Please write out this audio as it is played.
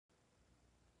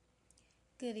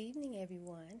Good evening,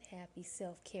 everyone. Happy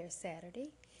Self Care Saturday.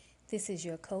 This is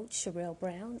your coach, Sherelle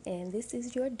Brown, and this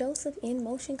is your dose of in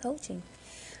motion coaching.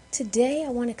 Today, I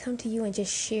want to come to you and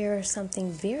just share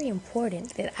something very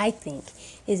important that I think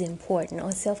is important.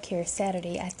 On Self Care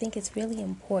Saturday, I think it's really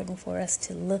important for us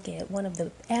to look at one of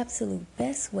the absolute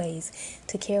best ways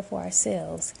to care for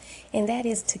ourselves, and that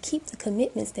is to keep the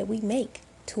commitments that we make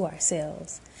to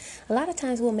ourselves. A lot of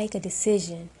times, we'll make a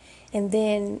decision, and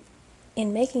then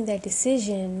in making that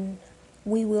decision,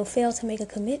 we will fail to make a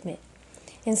commitment.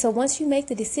 And so once you make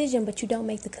the decision, but you don't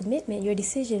make the commitment, your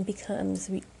decision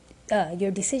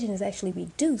is actually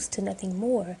reduced to nothing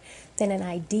more than an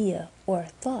idea or a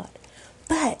thought.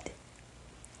 But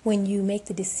when you make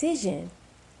the decision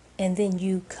and then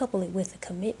you couple it with a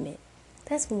commitment,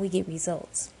 that's when we get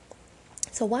results.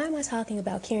 So why am I talking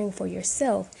about caring for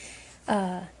yourself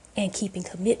and keeping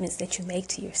commitments that you make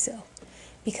to yourself?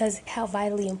 Because how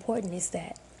vitally important is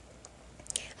that?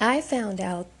 I found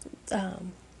out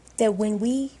that when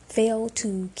we fail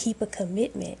to keep a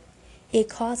commitment, it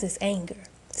causes anger.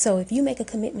 So if you make a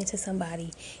commitment to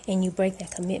somebody and you break that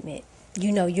commitment,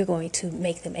 you know you're going to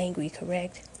make them angry,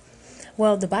 correct?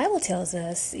 Well, the Bible tells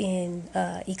us in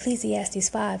Ecclesiastes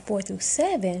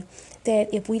 5:4-7,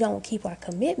 that if we don't keep our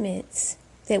commitments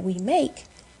that we make,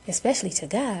 especially to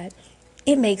God,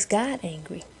 it makes God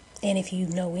angry. And if you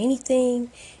know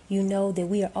anything, you know that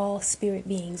we are all spirit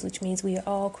beings, which means we are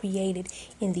all created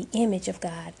in the image of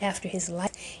God after his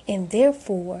life. And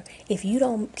therefore, if you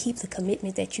don't keep the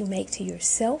commitment that you make to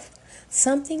yourself,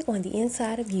 something on the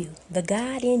inside of you, the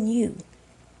God in you,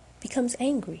 becomes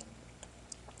angry.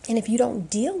 And if you don't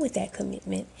deal with that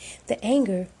commitment, the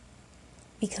anger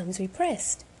becomes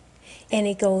repressed. And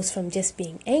it goes from just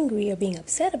being angry or being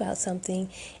upset about something,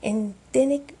 and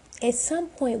then it at some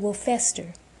point will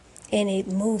fester, and it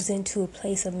moves into a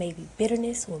place of maybe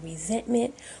bitterness or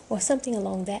resentment or something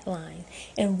along that line.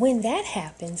 And when that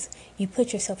happens, you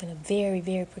put yourself in a very,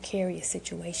 very precarious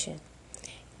situation.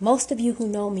 Most of you who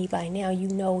know me by now, you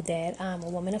know that I'm a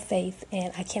woman of faith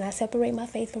and I cannot separate my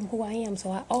faith from who I am. So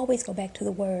I always go back to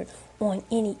the word on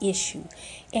any issue.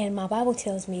 And my Bible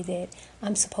tells me that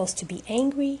I'm supposed to be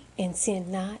angry and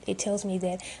sin not. It tells me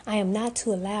that I am not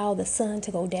to allow the sun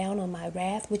to go down on my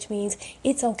wrath, which means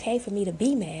it's okay for me to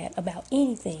be mad about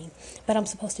anything, but I'm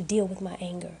supposed to deal with my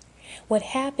anger. What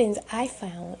happens, I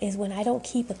found, is when I don't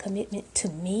keep a commitment to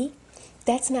me,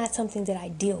 that's not something that I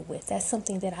deal with. That's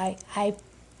something that I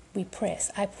repress,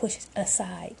 I push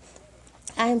aside.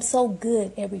 I am so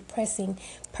good at repressing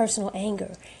personal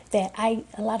anger that I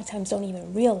a lot of times don't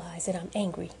even realize that I'm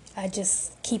angry. I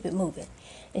just keep it moving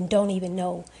and don't even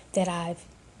know that I've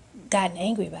gotten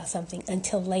angry about something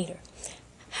until later.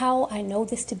 How I know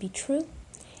this to be true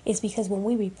is because when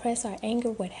we repress our anger,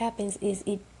 what happens is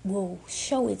it will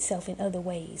show itself in other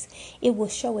ways. It will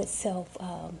show itself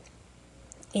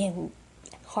in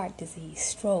heart disease,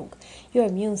 stroke. Your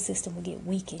immune system will get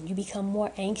weakened. You become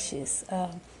more anxious,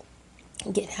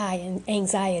 get high in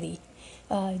anxiety.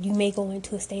 You may go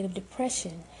into a state of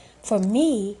depression. For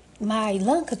me, my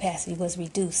lung capacity was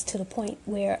reduced to the point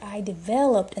where I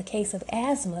developed a case of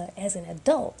asthma as an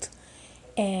adult.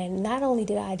 And not only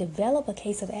did I develop a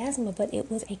case of asthma, but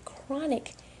it was a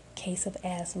chronic case of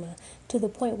asthma to the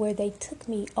point where they took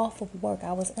me off of work.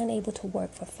 I was unable to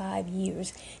work for 5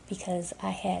 years because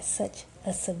I had such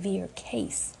a severe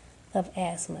case of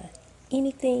asthma.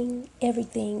 Anything,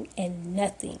 everything, and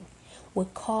nothing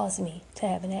would cause me to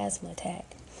have an asthma attack.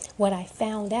 What I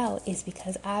found out is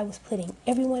because I was putting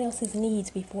everyone else's needs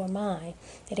before mine,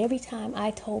 that every time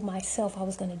I told myself I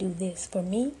was going to do this for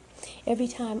me, every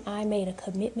time I made a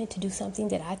commitment to do something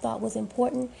that I thought was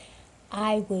important,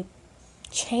 I would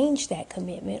change that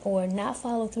commitment or not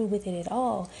follow through with it at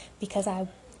all because I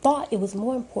thought it was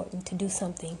more important to do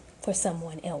something for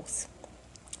someone else.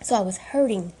 So I was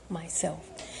hurting myself.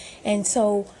 And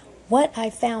so what I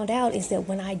found out is that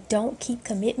when I don't keep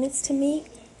commitments to me,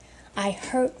 I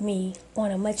hurt me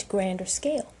on a much grander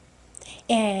scale.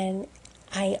 And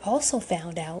I also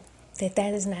found out that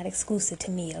that is not exclusive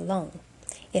to me alone.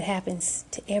 It happens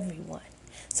to everyone.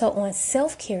 So on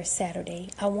Self Care Saturday,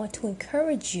 I want to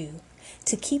encourage you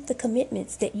to keep the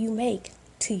commitments that you make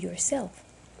to yourself.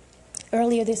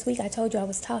 Earlier this week, I told you I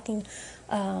was talking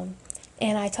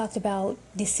and I talked about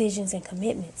decisions and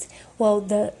commitments. Well,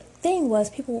 the thing was,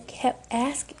 people kept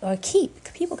asking,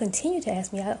 people continue to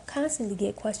ask me. I constantly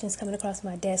get questions coming across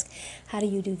my desk. How do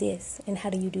you do this? And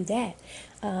how do you do that?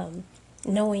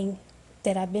 Knowing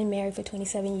that I've been married for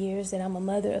 27 years, that I'm a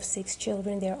mother of 6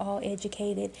 children, they're all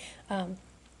educated.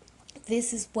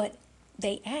 This is what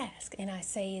they ask. And I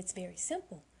say it's very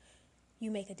simple.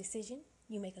 You make a decision,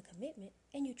 you make a commitment,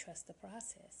 and you trust the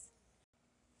process.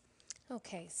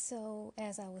 Okay, so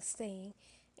as I was saying,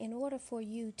 in order for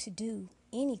you to do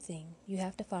anything, you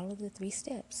have to follow the 3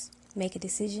 steps. Make a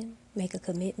decision, make a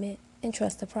commitment, and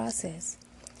trust the process.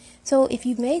 So if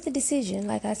you've made the decision,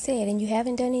 like I said, and you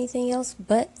haven't done anything else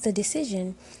but the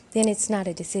decision, then it's not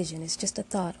a decision. It's just a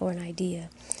thought or an idea.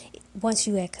 Once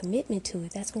you add commitment to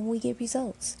it, that's when we get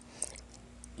results.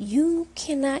 You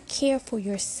cannot care for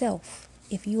yourself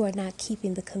if you are not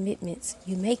keeping the commitments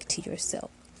you make to yourself.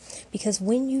 Because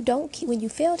when you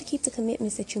fail to keep the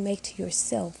commitments that you make to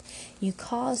yourself, you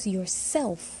cause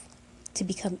yourself to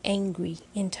become angry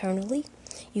internally.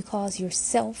 You cause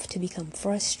yourself to become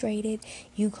frustrated.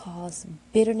 You cause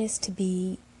bitterness to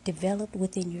be developed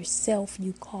within yourself.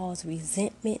 You cause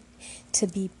resentment to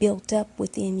be built up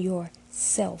within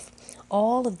yourself.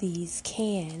 All of these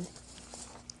can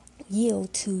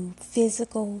yield to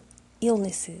physical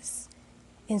illnesses.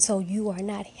 And so you are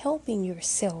not helping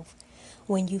yourself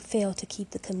when you fail to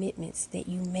keep the commitments that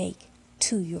you make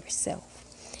to yourself.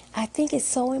 I think it's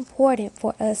so important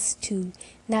for us to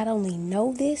not only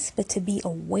know this, but to be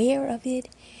aware of it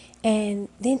and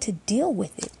then to deal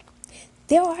with it.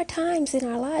 There are times in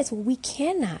our lives where we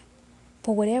cannot,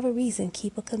 for whatever reason,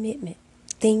 keep a commitment.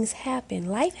 Things happen.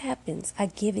 Life happens. I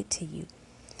give it to you.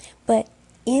 But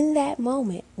in that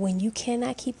moment, when you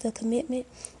cannot keep the commitment,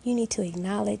 you need to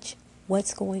acknowledge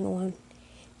what's going on,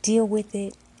 deal with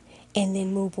it, and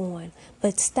then move on.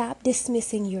 But stop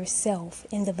dismissing yourself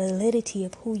and the validity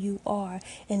of who you are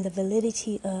and the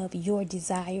validity of your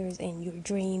desires and your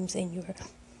dreams and your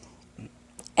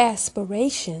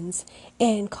aspirations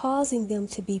and causing them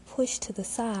to be pushed to the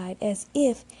side as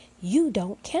if you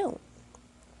don't count.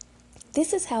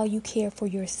 This is how you care for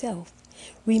yourself.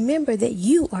 Remember that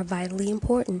you are vitally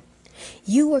important.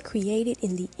 You were created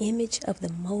in the image of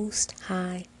the Most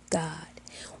High God.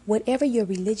 Whatever your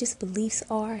religious beliefs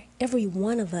are, every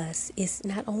one of us is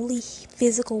not only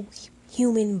physical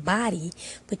human body,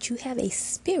 but you have a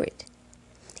spirit.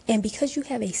 And because you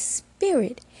have a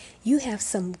spirit, you have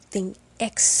something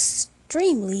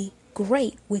extremely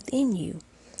great within you.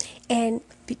 And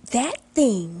that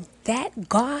thing, that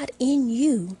God in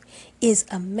you, is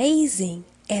amazing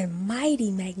and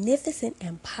mighty, magnificent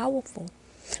and powerful.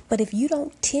 But if you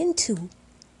don't tend to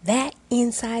that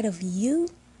inside of you,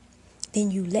 then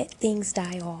you let things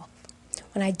die off.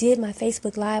 When I did my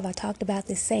Facebook Live, I talked about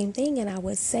this same thing, and I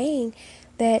was saying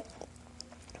that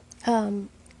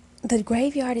the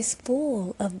graveyard is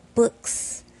full of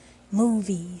books,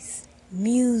 movies,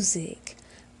 music,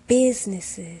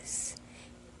 businesses,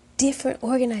 different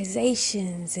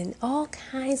organizations, and all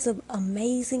kinds of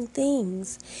amazing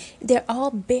things. They're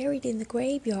all buried in the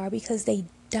graveyard because they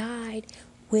died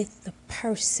with the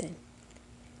person.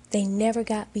 They never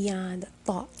got beyond the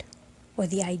thought or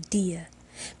the idea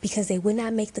because they would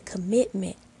not make the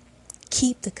commitment,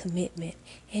 keep the commitment,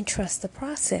 and trust the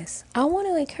process. I want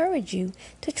to encourage you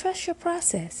to trust your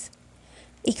process.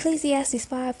 Ecclesiastes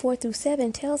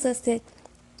 5:4-7 tells us that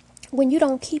when you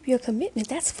don't keep your commitment,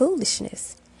 that's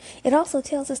foolishness. It also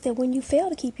tells us that when you fail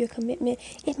to keep your commitment,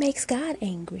 it makes God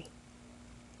angry.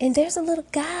 And there's a little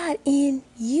God in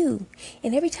you.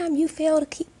 And every time you fail to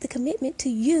keep the commitment to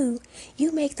you,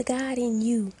 you make the God in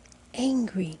you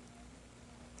angry.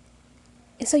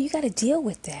 And so you got to deal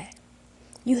with that.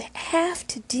 You have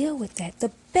to deal with that.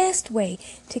 The best way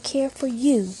to care for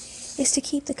you is to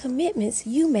keep the commitments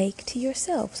you make to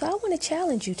yourself. So I want to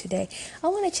challenge you today. I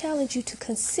want to challenge you to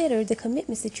consider the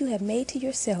commitments that you have made to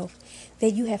yourself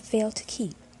that you have failed to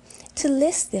keep, to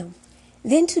list them,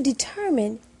 then to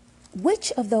determine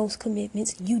which of those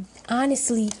commitments you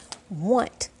honestly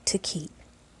want to keep.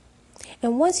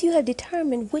 And once you have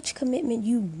determined which commitment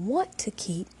you want to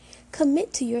keep,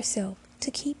 commit to yourself to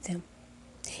keep them.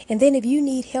 And then if you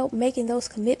need help making those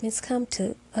commitments come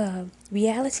to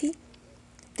reality,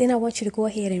 then I want you to go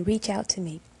ahead and reach out to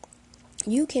me.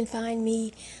 You can find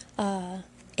me at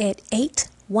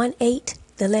 818,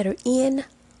 the letter N,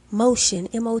 motion,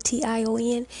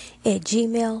 MOTION, at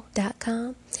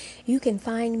gmail.com. You can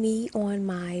find me on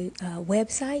my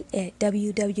website at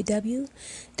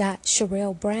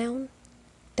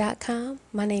www.sherellebrown.com.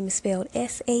 My name is spelled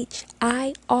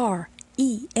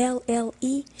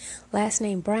SHIRELLE, last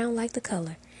name Brown like the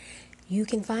color. You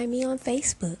can find me on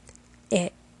Facebook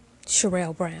at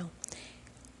Sherelle Brown.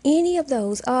 Any of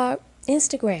those are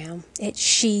Instagram at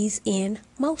She's in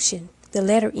Motion. The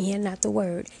letter N, not the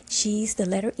word. She's the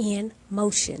letter N,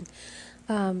 Motion.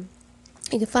 You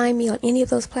can find me on any of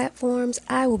those platforms.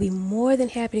 I will be more than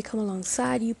happy to come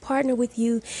alongside you, partner with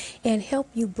you, and help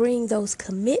you bring those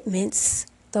commitments,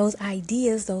 those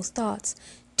ideas, those thoughts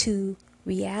to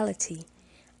reality.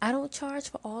 I don't charge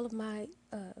for all of my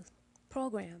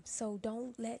program. So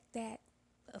don't let that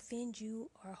offend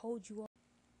you or hold you up.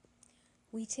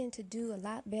 We tend to do a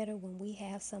lot better when we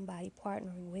have somebody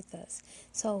partnering with us.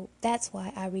 So that's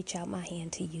why I reach out my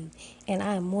hand to you. And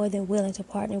I am more than willing to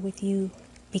partner with you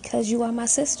because you are my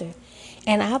sister.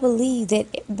 And I believe that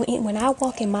when I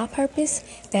walk in my purpose,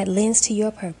 that lends to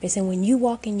your purpose. And when you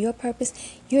walk in your purpose,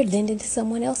 you're lending to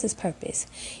someone else's purpose.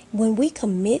 When we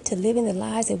commit to living the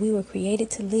lives that we were created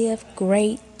to live,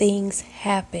 great things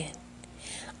happen.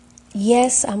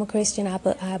 Yes, I'm a Christian.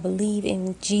 I believe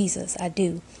in Jesus. I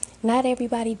do. Not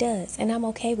everybody does, and I'm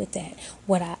okay with that.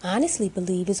 What I honestly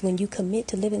believe is when you commit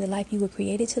to living the life you were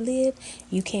created to live,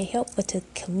 you can't help but to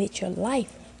commit your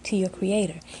life to your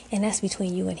Creator, and that's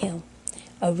between you and Him.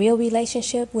 A real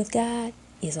relationship with God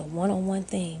is a one-on-one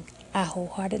thing. I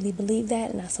wholeheartedly believe that,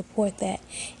 and I support that,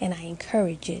 and I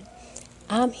encourage it.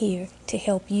 I'm here to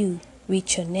help you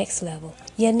reach your next level,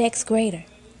 your next greater.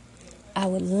 I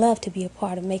would love to be a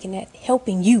part of making that,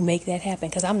 helping you make that happen,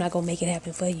 because I'm not going to make it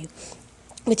happen for you.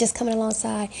 But just coming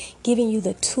alongside, giving you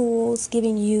the tools,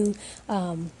 giving you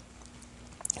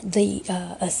the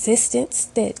assistance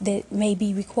that may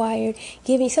be required.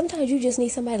 Sometimes you just need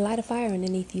somebody to light a fire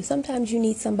underneath you. Sometimes you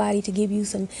need somebody to give you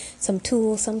some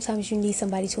tools. Sometimes you need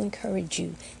somebody to encourage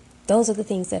you. Those are the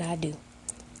things that I do.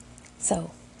 So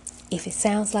if it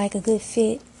sounds like a good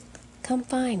fit, come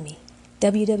find me.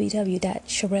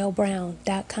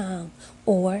 www.sherellbrown.com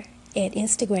or at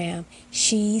Instagram,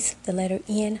 she's the letter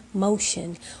N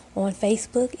motion. On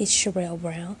Facebook, it's Sherelle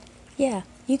Brown. Yeah,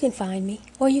 you can find me.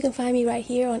 Or you can find me right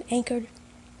here on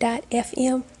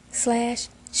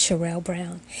anchor.fm/Sherelle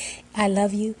Brown. I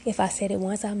love you. If I said it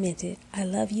once, I meant it. I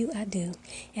love you, I do.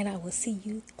 And I will see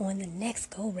you on the next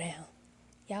go round.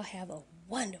 Y'all have a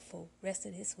wonderful rest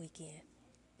of this weekend.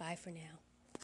 Bye for now.